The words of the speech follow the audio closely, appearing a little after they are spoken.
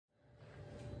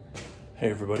Hey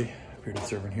everybody, Bearded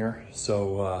Servant here.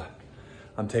 So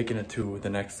I'm taking it to the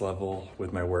next level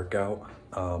with my workout.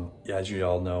 As you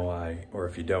all know, or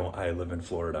if you don't, I live in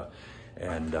Florida.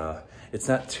 And it's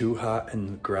not too hot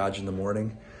in the garage in the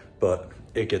morning, but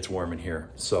it gets warm in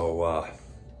here. So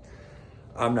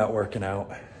I'm not working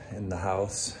out in the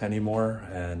house anymore,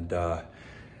 and I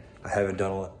haven't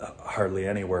done hardly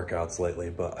any workouts lately,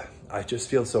 but I just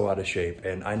feel so out of shape.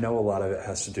 And I know a lot of it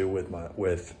has to do with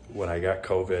when I got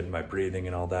COVID, my breathing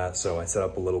and all that. So I set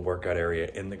up a little workout area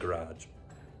in the garage.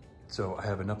 So I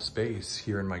have enough space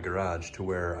here in my garage to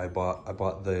where I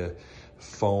bought the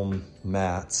foam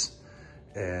mats,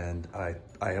 and I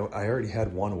already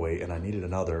had one weight and I needed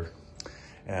another.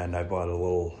 And I bought a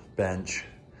little bench,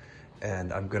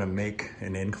 and I'm gonna make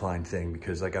an incline thing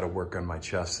because I gotta work on my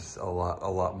chest a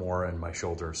lot more and my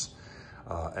shoulders.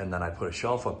 And then I put a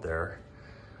shelf up there.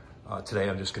 Today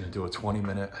I'm just gonna do a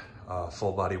 20-minute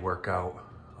full body workout.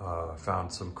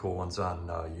 Found some cool ones on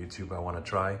YouTube I wanna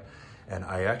try. And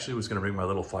I actually was gonna bring my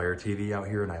little Fire TV out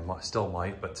here, and I still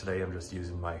might, but today I'm just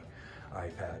using my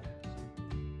iPad.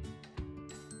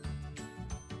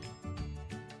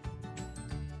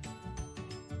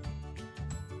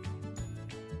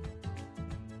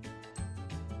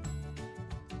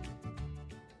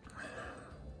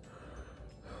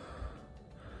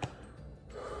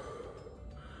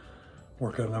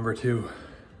 Workout number 2.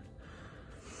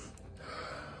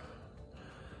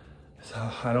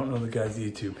 So I don't know the guy's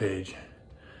YouTube page,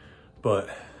 but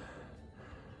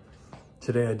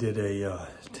today I did a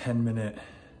 10-minute,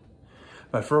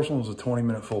 my first one was a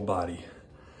 20-minute full body.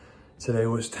 Today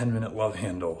was 10-minute love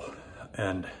handle.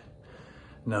 And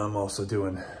now I'm also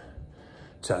doing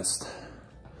chest.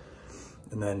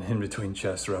 And then in between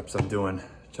chest reps, I'm doing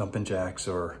jumping jacks,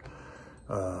 or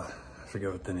I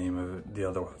forget what the name of it, the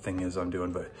other thing is I'm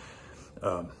doing, but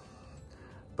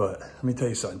let me tell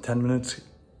you something, 10 minutes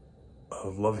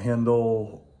of love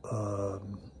handle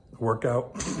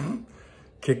workout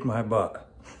kicked my butt.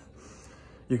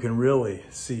 You can really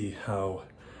see how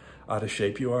out of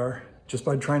shape you are just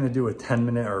by trying to do a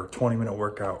 10-minute or 20-minute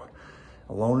workout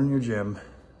alone in your gym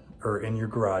or in your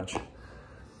garage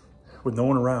with no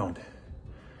one around,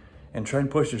 and try and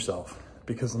push yourself,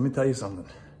 because let me tell you something,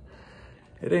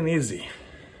 it ain't easy.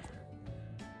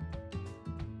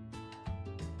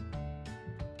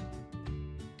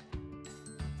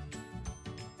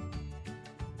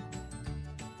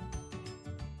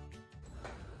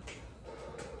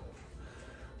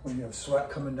 When you have sweat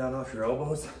coming down off your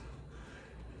elbows,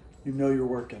 you know you're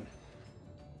working.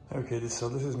 Okay, so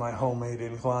this is my homemade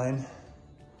incline.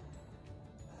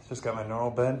 Just got my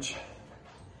normal bench.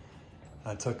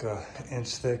 I took a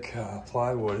inch thick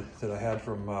plywood that I had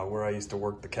from where I used to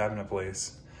work the cabinet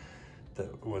place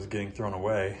that was getting thrown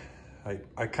away.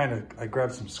 I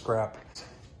grabbed some scrap,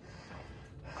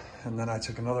 and then I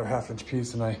took another 1/2-inch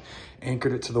piece and I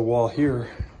anchored it to the wall here,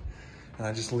 and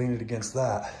I just leaned it against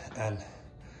that, and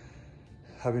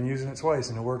I've been using it twice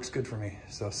and it works good for me.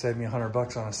 So save me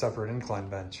 $100 on a separate incline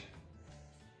bench.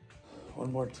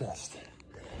 One more chest.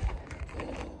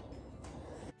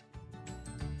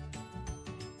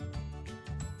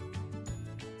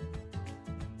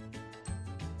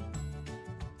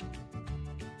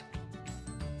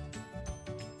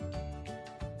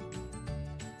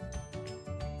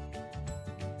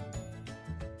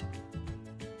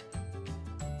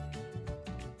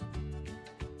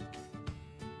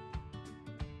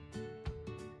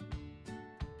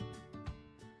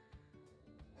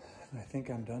 I think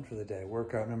I'm done for the day.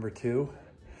 Workout number 2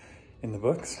 in the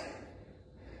books,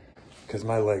 because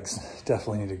my legs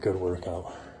definitely need a good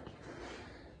workout.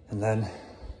 And then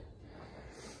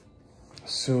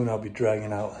soon I'll be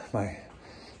dragging out my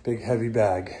big heavy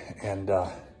bag, and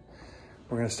we're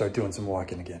gonna start doing some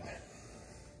walking again.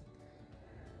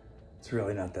 It's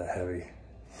really not that heavy.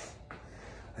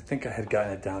 I think I had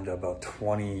gotten it down to about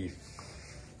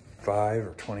 25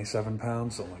 or 27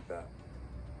 pounds, something like that.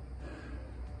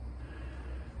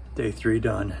 Day 3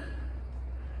 done.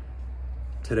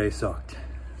 Today sucked.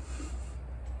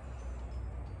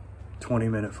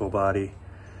 20-minute full body,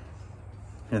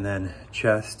 and then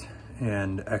chest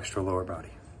and extra lower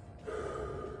body.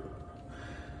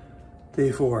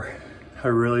 Day 4. I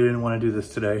really didn't want to do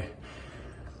this today,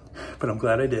 but I'm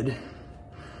glad I did.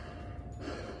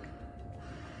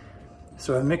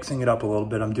 So I'm mixing it up a little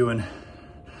bit. I'm doing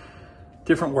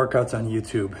different workouts on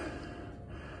YouTube.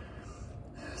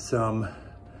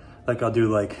 I'll do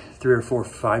like 3 or 4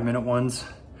 5-minute ones.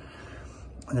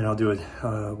 And then I'll do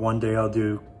one day I'll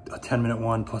do a 10-minute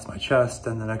one plus my chest.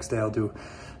 And the next day I'll do a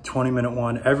 20-minute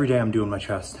one. Every day I'm doing my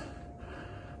chest,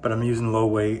 but I'm using low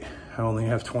weight. I only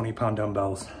have 20-pound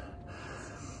dumbbells.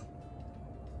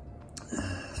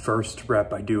 first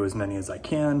rep, I do as many as I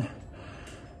can.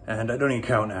 And I don't even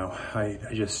count now. I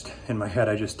just, in my head,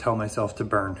 I just tell myself to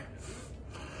burn.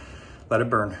 Let it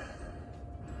burn.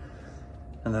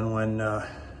 And then when it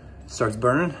starts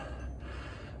burning,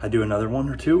 I do another one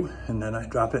or two, and then I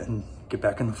drop it and get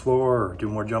back on the floor, or do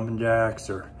more jumping jacks,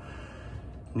 or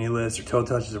knee lifts, or toe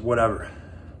touches, or whatever.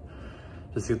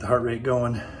 Just to get the heart rate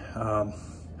going.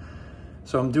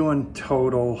 So I'm doing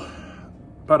total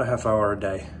about a half hour a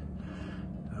day,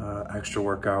 extra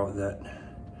workout that,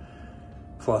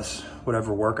 plus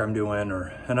whatever work I'm doing,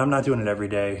 and I'm not doing it every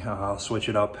day. I'll switch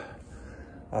it up.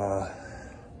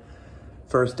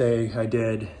 First day I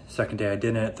did, second day I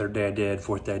didn't, third day I did,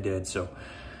 fourth day I did. So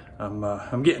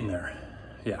I'm getting there,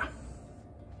 yeah.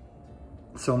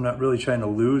 So I'm not really trying to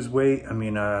lose weight. I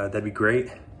mean, that'd be great.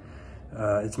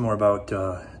 It's more about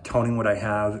toning what I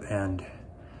have and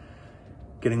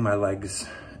getting my legs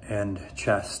and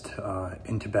chest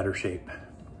into better shape,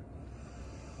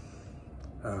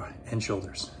 and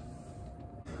shoulders.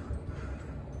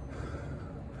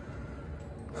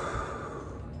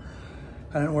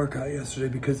 I didn't work out yesterday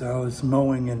because I was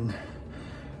mowing and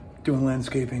doing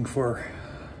landscaping for,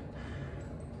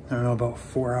 I don't know, about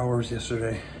 4 hours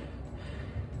yesterday.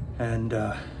 And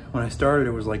when I started,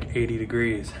 it was like 80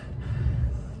 degrees.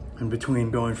 And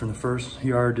between going from the first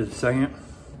yard to the second,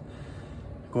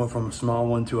 going from a small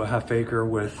one to a half acre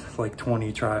with like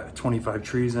 25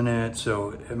 trees in it.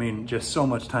 So, I mean, just so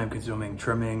much time consuming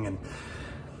trimming, and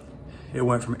it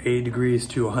went from 80 degrees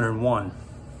to 101.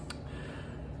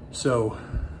 So,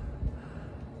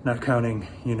 not counting,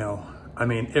 you know, I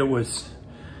mean, it was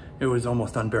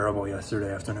almost unbearable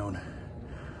yesterday afternoon.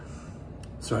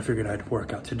 So I figured I'd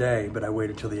work out today, but I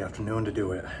waited till the afternoon to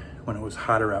do it when it was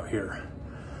hotter out here.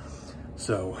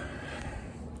 So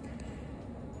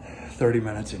 30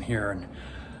 minutes in here and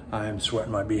I am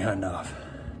sweating my behind off.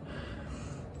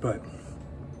 But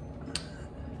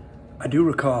I do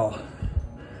recall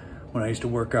when I used to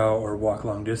work out or walk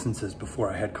long distances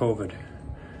before I had COVID.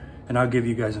 And I'll give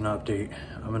you guys an update.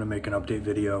 I'm gonna make an update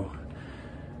video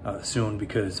soon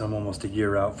because I'm almost a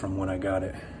year out from when I got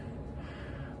it.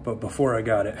 But before I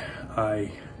got it,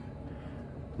 I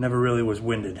never really was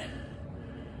winded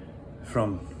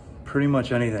from pretty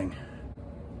much anything.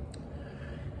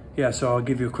 Yeah, so I'll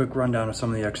give you a quick rundown of some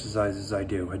of the exercises I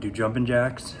do. I do jumping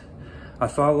jacks. I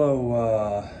follow,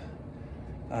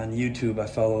 on YouTube, I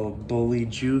follow Bully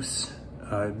Juice.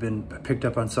 I've been picked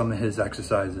up on some of his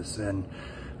exercises, and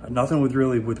nothing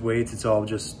with weights. It's all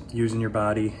just using your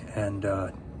body. And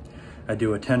I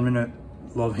do a 10-minute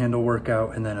love handle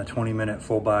workout and then a 20-minute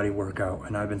full body workout.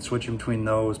 And I've been switching between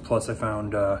those. Plus I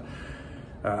found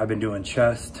I've been doing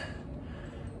chest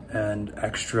and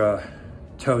extra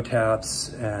toe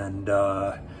taps and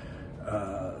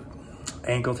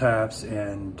ankle taps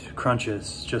and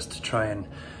crunches just to try and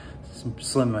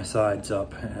slim my sides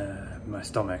up, my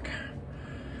stomach.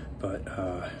 But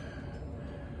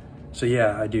so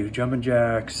yeah, I do jumping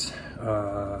jacks,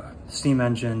 steam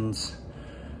engines,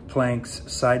 planks,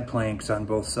 side planks on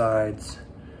both sides,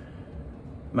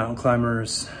 mountain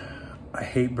climbers. I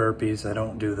hate burpees, I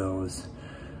don't do those.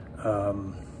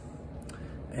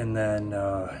 And then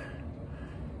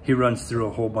he runs through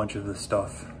a whole bunch of the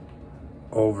stuff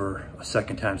over a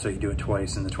second time, so you do it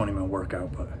twice in the 20-minute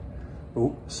workout. But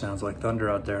oh, sounds like thunder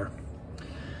out there.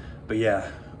 But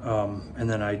yeah, and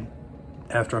then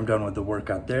after I'm done with the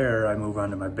workout there, I move on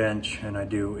to my bench and I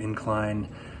do incline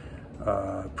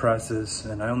presses,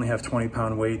 and I only have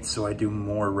 20-pound weights, so I do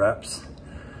more reps.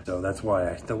 So that's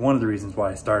why one of the reasons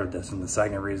why I started this, and the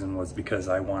second reason was because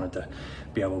I wanted to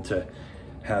be able to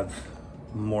have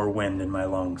more wind in my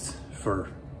lungs for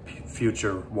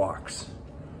future walks.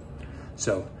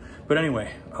 So, but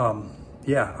anyway,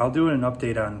 yeah, I'll do an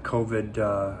update on COVID,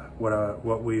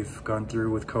 what we've gone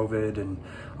through with COVID and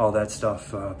all that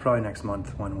stuff, probably next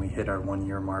month when we hit our 1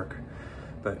 year mark.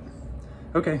 But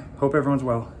okay, hope everyone's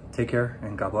well. Take care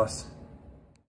and God bless.